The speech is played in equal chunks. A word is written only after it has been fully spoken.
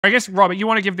I guess, Robert, you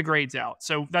want to give the grades out.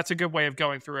 So that's a good way of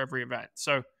going through every event.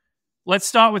 So let's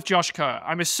start with Josh Kerr.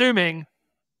 I'm assuming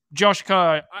Josh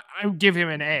Kerr, I would give him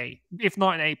an A, if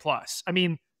not an A+. I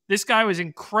mean, this guy was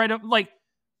incredible. Like,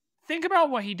 think about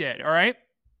what he did, all right?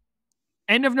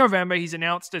 End of November, he's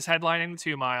announced as headlining the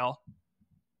 2 mile.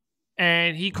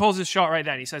 And he calls his shot right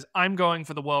then. He says, I'm going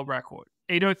for the world record.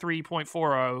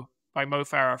 8:03.40 by Mo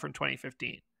Farah from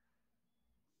 2015.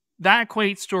 That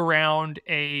equates to around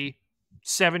a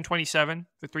 7:27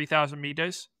 for 3,000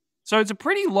 meters. So it's a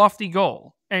pretty lofty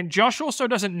goal. And Josh also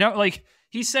doesn't know, like,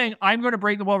 he's saying, I'm going to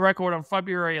break the world record on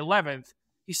February 11th.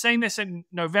 He's saying this in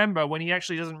November when he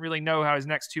actually doesn't really know how his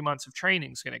next 2 months of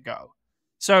training is going to go.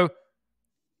 So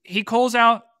he calls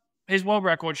out his world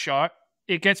record shot.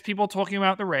 It gets people talking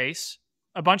about the race.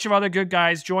 A bunch of other good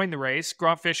guys join the race.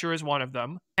 Grant Fisher is one of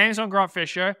them. Hangs on Grant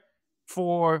Fisher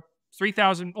for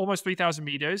 3,000, almost 3,000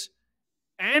 meters,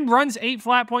 and runs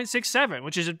 8:67,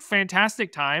 which is a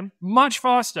fantastic time. Much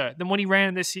faster than when he ran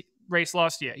in this race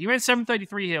last year. He ran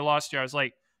 7:33 here last year. I was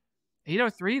like,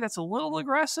 8:03? That's a little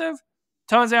aggressive.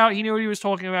 Turns out he knew what he was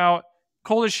talking about.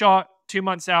 Called his shot 2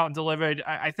 months out and delivered.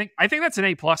 I think that's an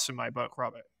A+ in my book,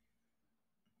 Robert.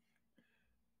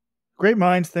 Great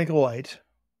minds think alike,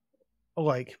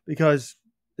 because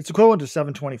it's equivalent to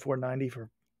 7:24.90 for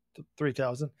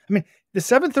 3,000. I mean, the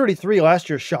 7:33 last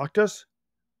year shocked us,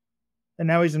 and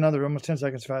now he's another almost 10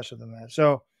 seconds faster than that.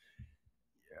 So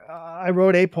I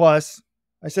wrote A+.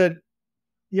 I said,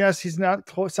 yes, he's not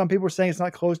close. Some people are saying it's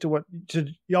not close to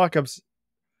Jakob's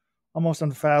almost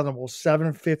unfathomable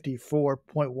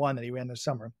 7:54.1 that he ran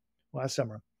last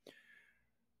summer.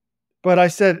 But I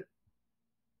said,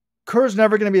 Kerr's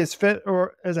never going to be as fit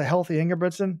or as a healthy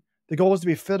Ingebrigtsen. The goal is to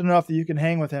be fit enough that you can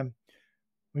hang with him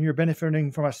when you're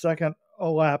benefiting from a second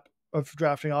lap of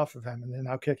drafting off of him and then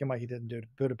outkick him like he didn't do to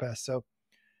Budapest. So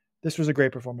this was a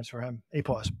great performance for him. A+.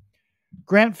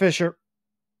 Grant Fisher,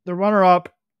 the runner-up,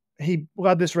 he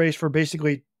led this race for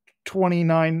basically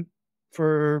 29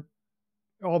 for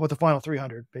all but the final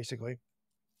 300, basically.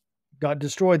 Got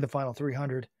destroyed the final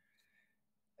 300.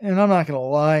 And I'm not going to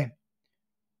lie.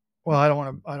 Well, I don't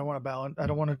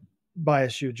want to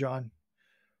bias you, John.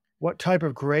 What type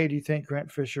of grade do you think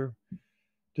Grant Fisher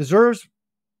deserves?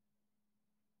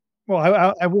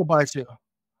 Well, I will bias you.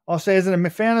 I'll say as an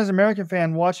American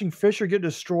fan, watching Fisher get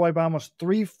destroyed by almost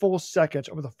 3 full seconds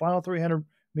over the final 300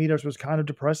 meters was kind of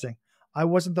depressing. I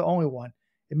wasn't the only one.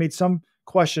 It made some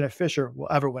question if Fisher will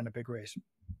ever win a big race.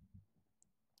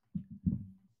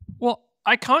 Well,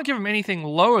 I can't give him anything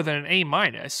lower than an A-.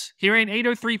 He ran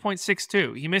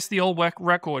 8:03.62. He missed the old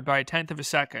record by 1/10 of a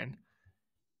second.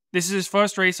 This is his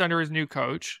first race under his new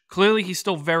coach. Clearly, he's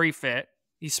still very fit.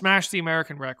 He smashed the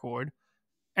American record.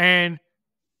 And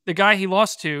the guy he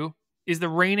lost to is the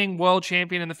reigning world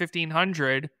champion in the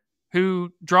 1500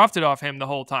 who drafted off him the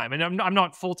whole time. And I'm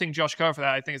not faulting Josh Kerr for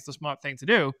that. I think it's the smart thing to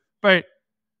do. But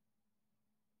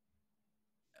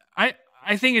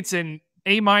I think it's an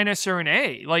A- or an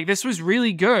A. Like, this was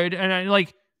really good. And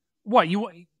what,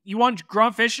 you want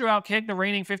Grant Fisher to outkick the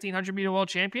reigning 1500 meter world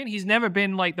champion? He's never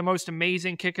been like the most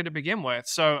amazing kicker to begin with.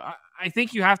 So I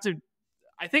think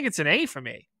I think it's an A for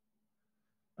me.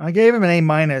 I gave him an A-,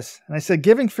 and I said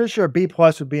giving Fisher a B+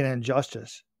 would be an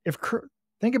injustice. If Kerr,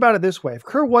 think about it this way. If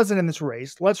Kerr wasn't in this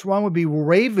race, Let's Run would be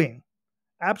raving,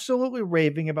 absolutely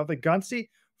raving about the gunsy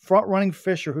front-running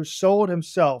Fisher who sold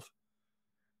himself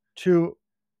to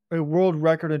a world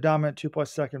record and dominant 2+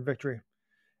 second victory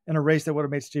in a race that would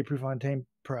have made Steve Prefontaine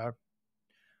proud.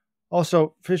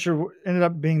 Also, Fisher ended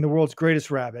up being the world's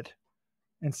greatest rabbit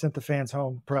and sent the fans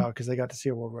home proud because they got to see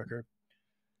a world record.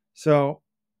 So,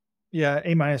 yeah,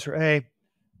 A- or A,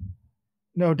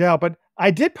 no doubt. But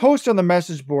I did post on the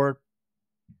message board.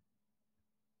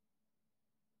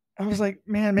 I was like,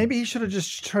 man, maybe he should have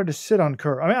just tried to sit on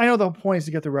Kerr. I mean, I know the whole point is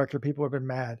to get the record. People have been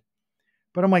mad.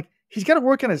 But I'm like, he's got to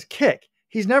work on his kick.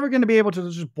 He's never going to be able to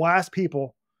just blast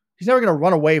people. He's never going to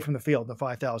run away from the field in the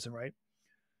 5,000, right?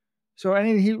 So I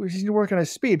mean, he's going to work on his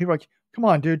speed. People are like, come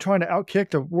on, dude, trying to outkick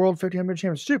the world 1500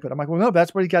 champion is stupid. I'm like, well, no,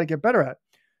 that's what he's got to get better at.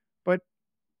 But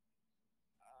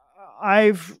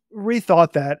I've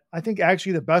rethought that. I think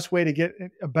actually the best way to get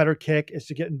a better kick is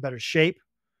to get in better shape.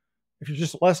 If you're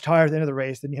just less tired at the end of the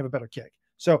race, then you have a better kick.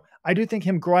 So I do think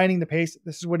him grinding the pace,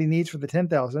 this is what he needs for the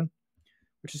 10,000,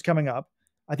 which is coming up.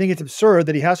 I think it's absurd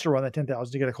that he has to run the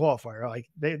 10,000 to get a qualifier. Like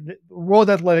the World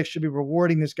Athletics should be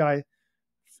rewarding this guy,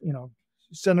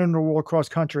 send him to World Cross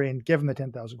Country and give him the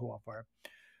 10,000 qualifier.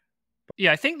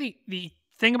 Yeah, I think the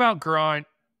thing about Grant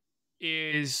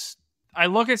is I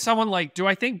look at someone like, do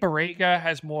I think Barega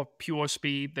has more pure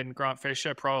speed than Grant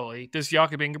Fisher? Probably. Does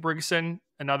Jakob Ingebrigtsen,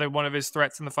 another one of his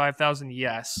threats in the 5,000?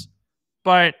 Yes.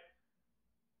 But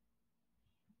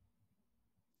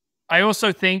I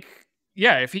also think,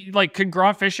 if he can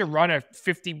Grant Fisher run a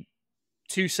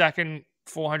 52-second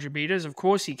 400 meters? Of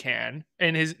course he can.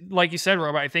 And like you said,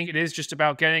 Robert, I think it is just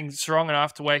about getting strong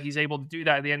enough to where he's able to do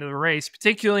that at the end of the race,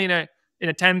 particularly in a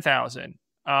 10,000,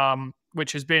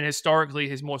 which has been historically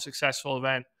his more successful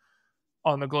event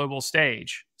on the global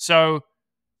stage. So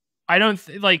I don't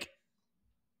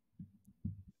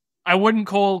I wouldn't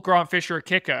call Grant Fisher a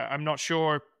kicker. I'm not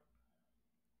sure,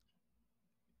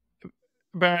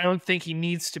 but I don't think he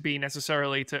needs to be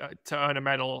necessarily to earn a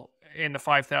medal in the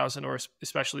 5,000 or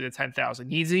especially the 10,000.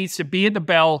 He needs to be at the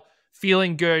bell,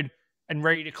 feeling good and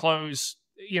ready to close,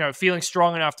 feeling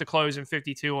strong enough to close in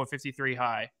 52 or 53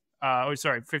 high.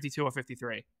 52 or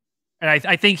 53. And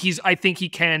I think he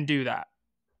can do that.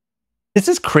 This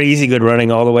is crazy good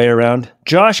running all the way around.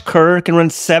 Josh Kerr can run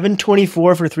 7:24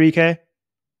 for 3K.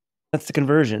 That's the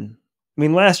conversion. I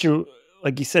mean, last year,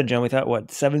 like you said, John, we thought,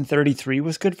 7:33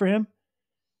 was good for him?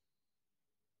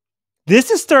 This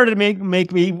has started to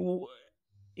make me,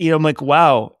 I'm like,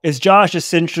 wow, is Josh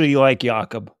essentially like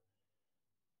Jakob?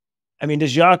 I mean,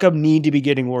 does Jakob need to be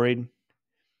getting worried?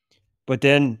 But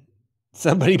then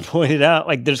somebody pointed out,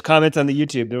 there's comments on the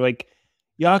YouTube. They're like,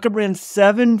 Jakob ran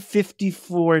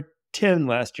 7:54.10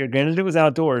 last year. Granted, it was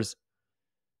outdoors.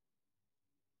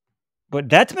 But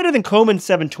that's better than Coleman's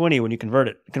 7:20 when you convert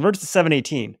it. It converts to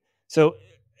 7:18. So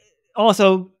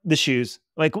also the shoes.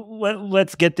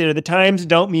 Let's get there. The times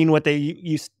don't mean what they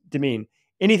used to mean.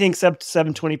 Anything sub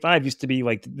 7:25 used to be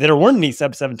there weren't any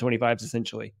sub 7:25s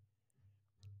essentially.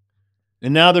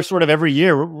 And now they're sort of every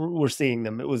year we're seeing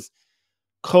them. It was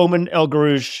Coleman, El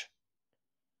Garouche.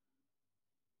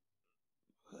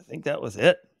 I think that was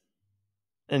it.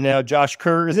 And now Josh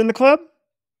Kerr is in the club.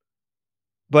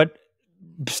 But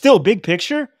still, big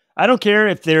picture, I don't care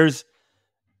if this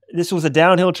was a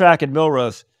downhill track at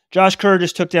Milrose. Josh Kerr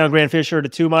just took down Grant Fisher at a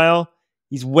 2 mile.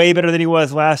 He's way better than he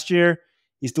was last year.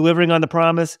 He's delivering on the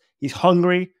promise. He's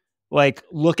hungry.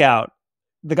 Look out.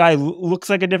 The guy looks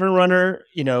like a different runner.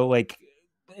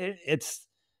 It's,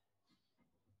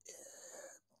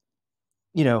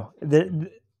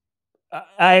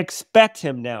 I expect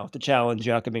him now to challenge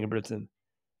Jakob Ingebrigtsen.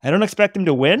 I don't expect him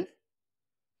to win,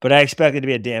 but I expect it to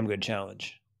be a damn good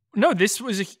challenge. No,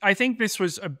 I think this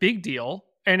was a big deal.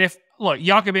 And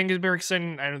Jakob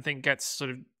Ingebrigtsen, I don't think gets sort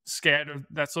of scared of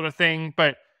that sort of thing.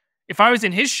 But if I was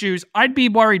in his shoes, I'd be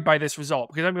worried by this result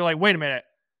because I'd be like, wait a minute,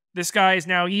 this guy is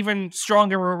now even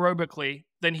stronger aerobically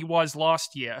than he was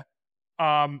last year.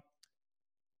 Because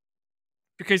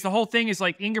the whole thing is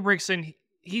Ingebrigtsen,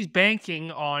 he's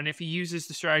banking on, if he uses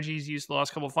the strategy he's used the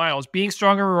last couple of finals, being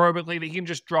stronger aerobically, that he can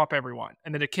just drop everyone.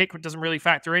 And that a kick doesn't really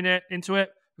factor into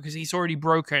it because he's already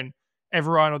broken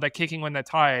everyone, or they're kicking when they're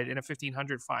tired in a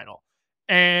 1,500 final.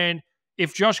 And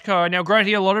if Josh Kerr, now granted,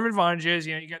 he had a lot of advantages.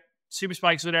 You get super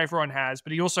spikes that everyone has,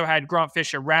 but he also had Grant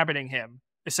Fisher rabbiting him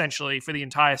essentially for the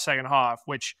entire second half,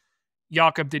 which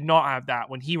Jakob did not have that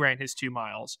when he ran his 2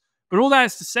 miles. But all that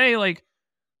is to say,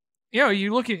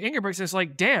 you look at Ingebrigtsen, it's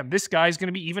damn, this guy's going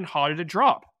to be even harder to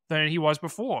drop than he was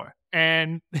before.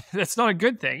 And that's not a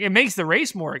good thing. It makes the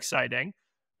race more exciting,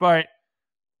 but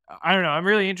I don't know. I'm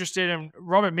really interested in,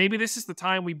 Robert, maybe this is the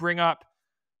time we bring up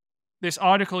this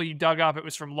article you dug up. It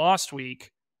was from last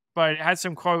week, but it had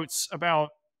some quotes about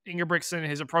Ingebrigtsen,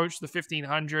 his approach to the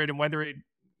 1,500, and whether it,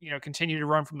 continue to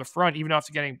run from the front even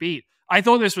after getting beat. I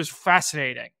thought this was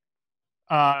fascinating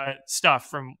stuff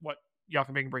from what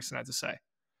Jakob Ingebrigtsen had to say.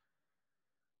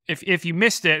 If you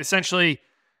missed it, essentially,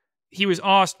 he was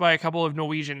asked by a couple of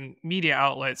Norwegian media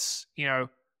outlets,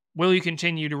 will you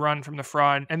continue to run from the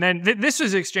front? And then this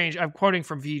was exchange. I'm quoting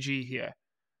from VG here.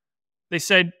 They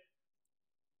said,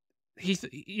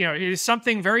 it is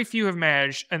something very few have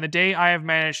managed, and the day I have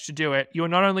managed to do it, you are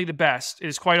not only the best, it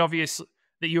is quite obvious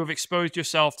that you have exposed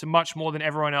yourself to much more than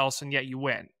everyone else, and yet you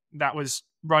win. That was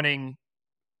running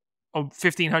a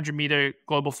 1,500 meter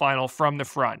global final from the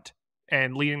front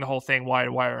and leading the whole thing wire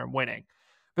to wire and winning.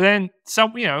 But then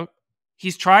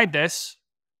he's tried this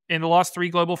in the last 3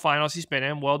 global finals he's been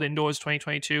in: World Indoors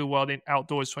 2022, World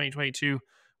Outdoors 2022,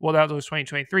 World Outdoors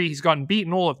 2023. He's gotten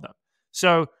beaten all of them.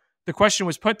 So the question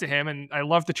was put to him, and I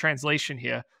love the translation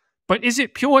here, but is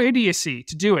it pure idiocy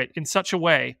to do it in such a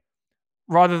way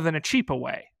rather than a cheaper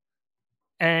way?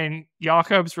 And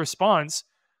Jakob's response,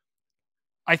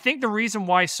 I think the reason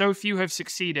why so few have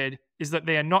succeeded is that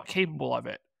they are not capable of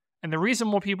it. And the reason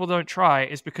more people don't try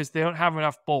is because they don't have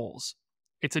enough balls.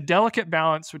 It's a delicate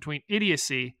balance between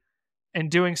idiocy and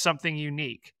doing something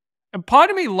unique. And part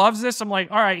of me loves this. I'm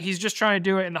like, all right, he's just trying to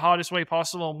do it in the hardest way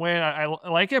possible and win. I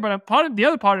like it. But the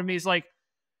other part of me is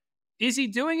is he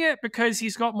doing it because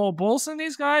he's got more balls than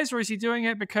these guys, or is he doing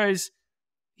it because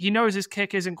he knows his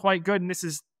kick isn't quite good and this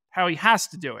is how he has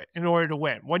to do it in order to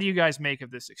win? What do you guys make of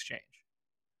this exchange?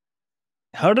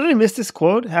 How did I miss this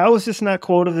quote? How is this not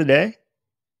quote of the day?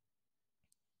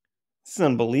 This is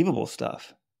unbelievable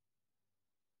stuff.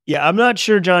 Yeah, I'm not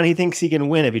sure, John, he thinks he can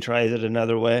win if he tries it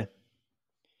another way.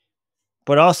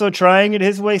 But also trying it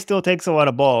his way still takes a lot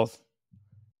of balls.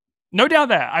 No doubt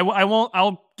that.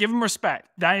 I'll give him respect.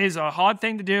 That is a hard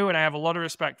thing to do, and I have a lot of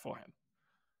respect for him.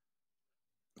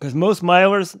 Because most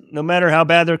milers, no matter how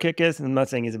bad their kick is, and I'm not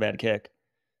saying he's a bad kick,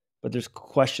 but there's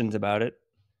questions about it.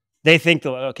 They think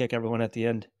they'll kick everyone at the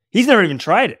end. He's never even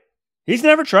tried it. He's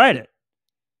never tried it.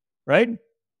 Right?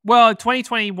 Well,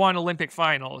 2021 Olympic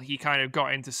final, he kind of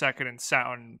got into second and sat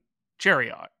on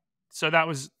Chariot. So that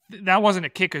wasn't a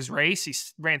kicker's race. He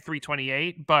ran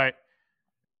 3:28, but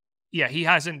yeah, he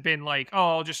hasn't been like,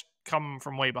 oh, I'll just come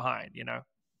from way behind,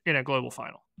 in a global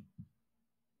final.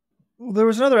 Well, there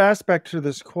was another aspect to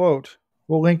this quote.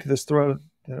 We'll link to this thread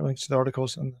that links to the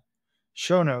articles in the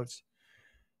show notes.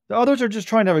 The others are just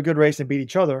trying to have a good race and beat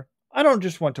each other. I don't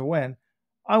just want to win.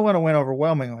 I want to win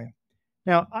overwhelmingly.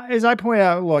 Now, as I point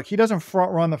out, look, he doesn't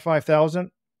front run the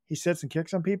 5,000. He sits and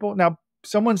kicks on people. Now,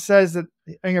 someone says that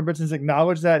Ingebrigtsen's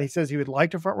acknowledged that. He says he would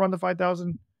like to front run the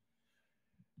 5,000.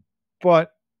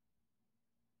 But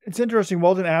it's interesting.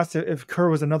 Weldon asked if Kerr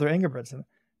was another Ingebrigtsen.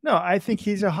 No, I think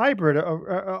he's a hybrid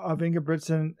of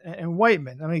Ingebrigtsen and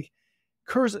Whiteman. I mean,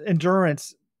 Kerr's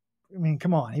endurance,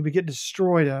 come on. He would get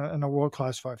destroyed in a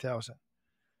world-class 5,000.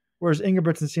 Whereas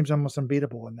Ingebrigtsen seems almost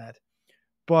unbeatable in that.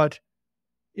 But,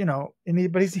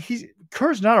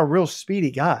 Kerr's not a real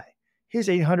speedy guy. His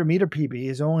 800-meter PB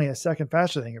is only a second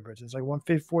faster than Ingebrigtsen. It's like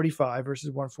 145 versus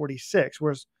 146.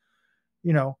 Whereas,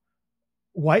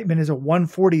 Whiteman is a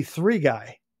 143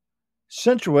 guy.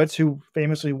 Centrowitz, who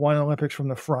famously won Olympics from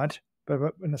the front,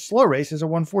 but in the slow race is a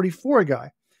 144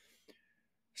 guy.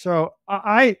 So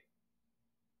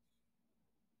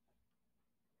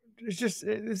this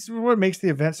is what makes the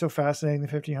event so fascinating,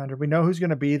 the 1500. We know who's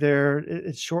going to be there.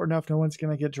 It's short enough. No one's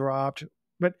going to get dropped.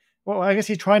 But, I guess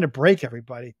he's trying to break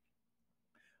everybody.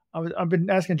 I've been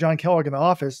asking John Kellogg in the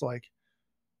office, like,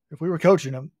 if we were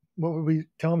coaching him, what would we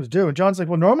tell him to do? And John's like,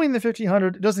 well, normally in the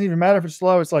 1500, it doesn't even matter if it's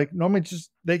slow. It's like, normally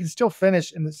they can still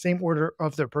finish in the same order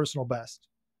of their personal best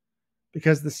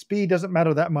because the speed doesn't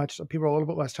matter that much. So people are a little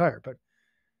bit less tired. But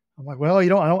I'm like, well, I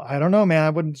don't know, man. I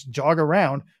wouldn't jog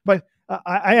around. But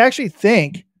I actually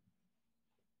think,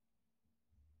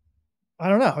 I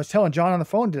don't know. I was telling John on the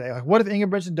phone today, like, what if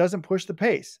Ingebrigtsen doesn't push the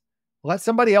pace? Let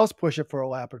somebody else push it for a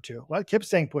lap or two. Let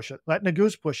Kipsang push it. Let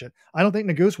Nuguse push it. I don't think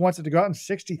Nuguse wants it to go out in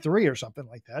 63 or something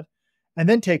like that and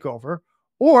then take over.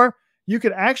 Or you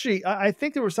could actually, I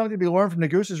think there was something to be learned from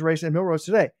Nuguse's race at Millrose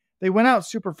today. They went out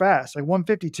super fast, like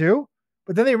 152,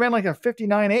 but then they ran like a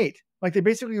 59.8. Like they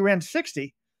basically ran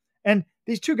 60. And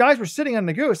these two guys were sitting on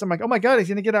Nuguse. I'm like, oh my God, he's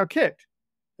going to get out kicked.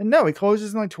 And no, he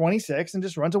closes in like 26 and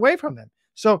just runs away from them.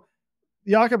 So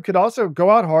Jakob could also go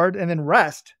out hard and then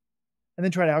rest and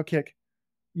then try to outkick,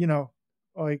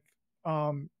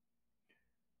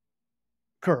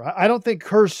 Kerr. I don't think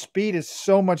Kerr's speed is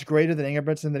so much greater than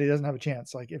Ingebrigtsen that he doesn't have a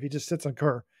chance. Like if he just sits on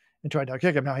Kerr and tried to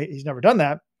outkick him. Now he's never done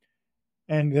that,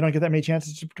 and they don't get that many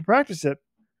chances to practice it.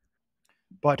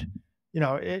 But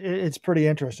it's pretty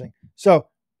interesting. So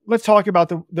let's talk about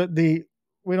the.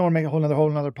 We don't want to make a whole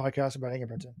another podcast about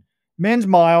Ingebrigtsen. Men's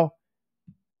mile.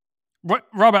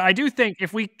 Robert, I do think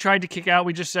if we tried to kick out,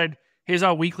 we just said, here's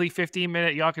our weekly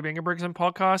 15-minute Jakob Ingebrigtsen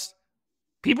podcast.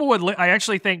 I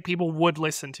actually think people would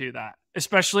listen to that,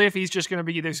 especially if he's just going to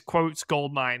be this quotes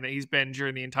gold mine that he's been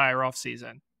during the entire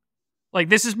offseason. Like,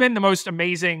 this has been the most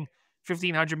amazing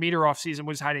 1,500-meter offseason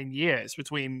we've had in years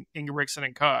between Ingebrigtsen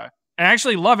and Kerr. And I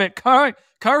actually love it.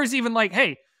 Kerr is even like,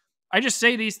 hey, I just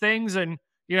say these things and,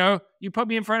 you put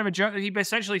me in front of a judge. He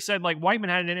essentially said, like, Whiteman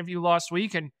had an interview last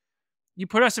week and you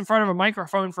put us in front of a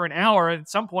microphone for an hour. At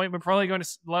some point, we're probably going to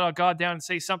let our guard down and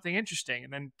say something interesting,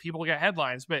 and then people get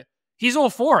headlines. But he's all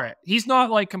for it. He's not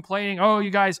like complaining, oh, you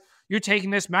guys, you're taking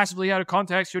this massively out of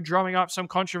context. You're drumming up some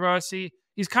controversy.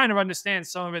 He's kind of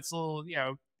understands some of it's a little,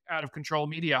 out of control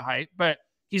media hype. But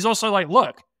he's also like,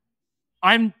 look,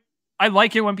 I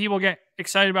like it when people get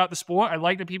excited about the sport. I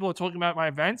like that people are talking about my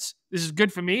events. This is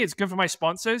good for me. It's good for my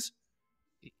sponsors.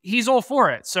 He's all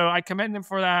for it. So I commend him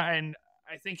for that. And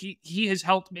I think he has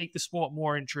helped make the sport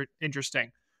more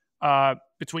interesting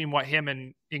between what him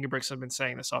and Ingebrigtsen have been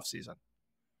saying this offseason.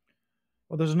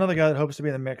 Well, there's another guy that hopes to be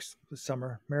in the mix this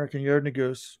summer, American Yared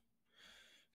Nuguse.